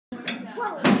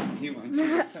He wants you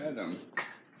to pet him.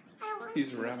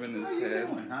 He's rubbing his head.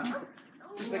 Huh?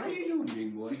 He's like, what are you doing,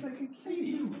 big boy? He's like a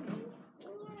kitty.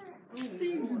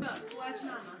 Watch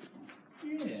mama.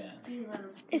 Yeah.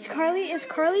 Is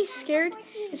Carly scared?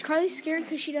 Is Carly scared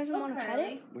because she doesn't want to pet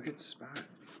it? Look at Spot.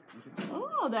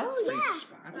 Oh, that's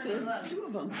Spot. There's two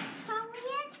of them.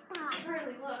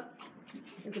 Carly, look.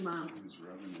 Look at mom. He's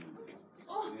rubbing his head.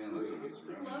 Oh, Yeah, look at he's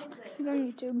rubbing. loves it. He's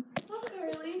on YouTube. Look,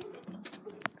 Carly.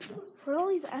 What are all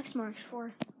these X marks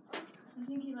for? I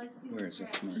think he likes being Where is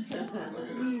it? scratched. Look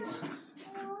at his face.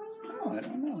 Oh, I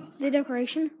don't know. The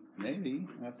decoration? Maybe.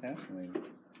 I'll have to ask later.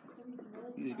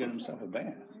 He just got himself a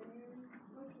bath.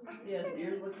 Yes,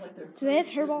 ears look like they're. Do they have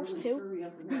hairballs too?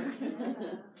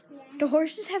 Do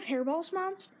horses have hairballs,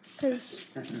 Mom? Because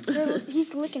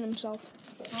he's licking himself.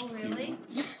 Oh, really?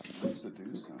 What's the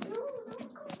do something?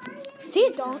 See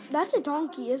a that's a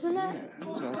donkey, isn't it? Yeah,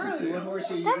 that's what I was Carly, saying. what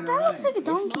horse are you That gonna looks ride? like a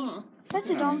donkey. That's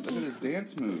a Look at donkey. his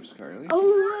dance moves, Carly.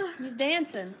 Oh, He's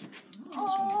dancing. This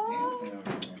one's dancing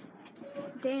over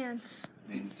dance.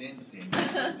 there. Din, din, din, din,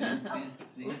 din, din, din.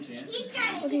 Okay,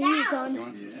 he's He done.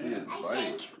 wants to see his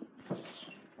bike.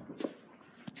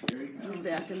 Here he comes. He's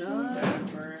backing up.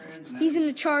 Backwards. He's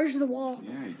gonna charge the wall.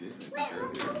 Yeah, he did. I think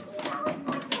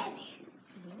earlier.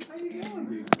 How you doing,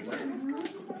 big boy?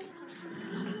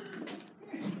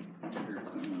 Heard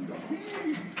someone go.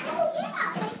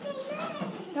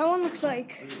 That one looks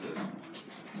like. Look at this.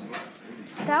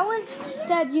 That one's.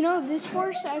 Dad, you know, this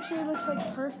horse actually looks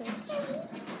like perfect.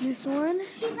 This one.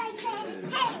 She's like saying,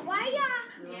 hey, why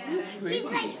y'all? She's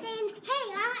like saying,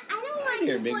 hey, I don't want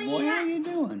Here, you big pointing boy. How out. you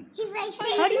doing? He's like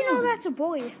saying, How do you know that's a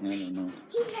boy? I don't know.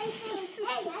 He's like saying,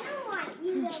 hey, I don't want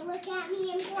you to look at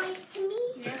me and point to me.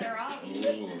 Yeah, they're all Oh,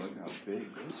 look how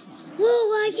big this one is. Whoa,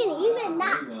 I can even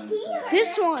not see her.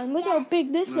 This one. Look how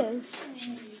big this is.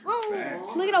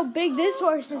 Oh, Look at how big this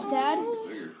horse is, Dad.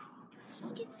 Bigger.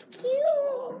 it's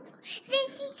cute.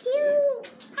 This is cute,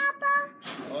 Papa.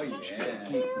 Oh,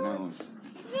 yeah. No, it's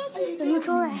This is And look at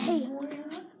all that hay.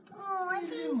 Oh,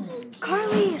 this is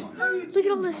Carly, look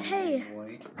at all this hay.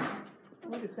 Boy.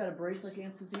 Look, it's got a brace like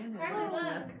Aunt Suzanne has on its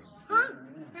neck. Huh?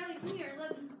 Carly, come here.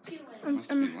 Look, he's chewing. must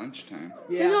be lunchtime.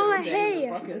 Yeah, Look at all they're that banging hay.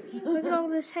 the buckets. Look at all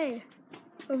this hay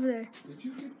over there. Did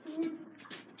you get food?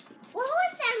 What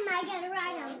horse am I gonna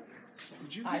ride on?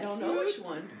 Did you I get don't food? know which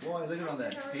one. Boy, look at all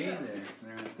that hay there.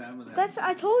 They're on top of that. That's.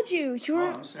 I told you. You Oh,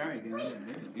 were. I'm sorry, dude.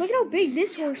 Look at how big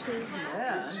this horse is.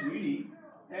 Yeah. Sweetie.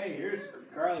 Hey, here's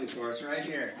Carly's horse right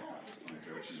here.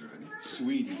 She's ready.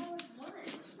 Sweetie.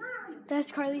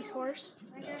 That's Carly's horse.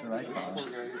 That's what I This call poor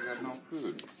her. guy got no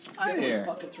food. Hi That one's there.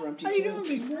 buckets are empty How you too. doing,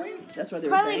 big boy? That's why they're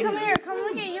Carly, banging come them. here. Come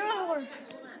look at your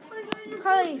horse.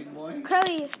 Carly, Big boy.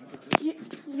 Carly,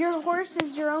 your horse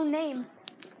is your own name.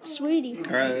 Sweetie.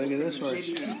 Carly, look at this horse.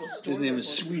 Maybe people store His name their is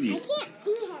horses. Sweetie. I can't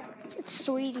see him. It's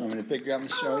Sweetie. Want me to pick her up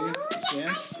and show you?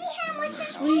 Yeah? I see him with the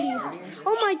Sweetie.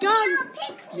 Oh my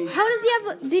God. How does he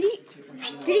have? Did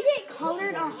he get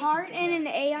colored a heart and an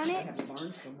A on I it? have a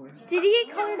barn somewhere. Did he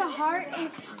get colored a heart?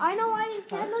 And I know why.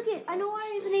 Dad, look it. I know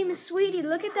why his name is Sweetie.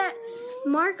 Look at that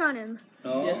mark on him.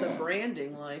 Oh. Yeah, it's a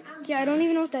branding, like. Yeah, I don't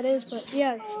even know what that is, but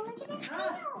yeah.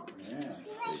 Yeah.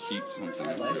 They heat something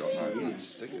I up like real hot sweetie. and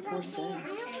stick it. Poor thing.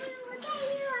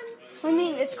 I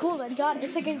mean, it's cool that he got it.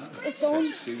 It's like its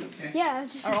own. See it. Yeah,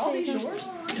 it's just. Are all it's these own-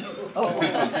 yours? Oh, I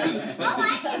can see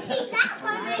that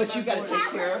one. But you gotta take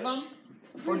care of them?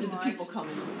 Or do the people come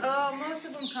in? Most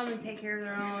of them come and take care of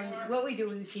their own. What we do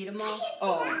is we feed them all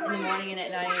Oh, in the morning and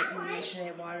at night, and we make sure they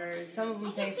have water. Some of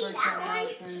them take for someone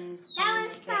else, and That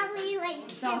one's probably like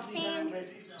it's all just saying, but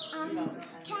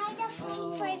can I just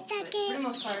leave for a for the second?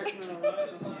 most part, And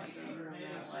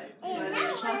but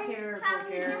that self one's care,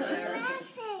 probably care,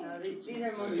 relaxing. these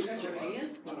are mostly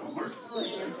veterinarians. Well,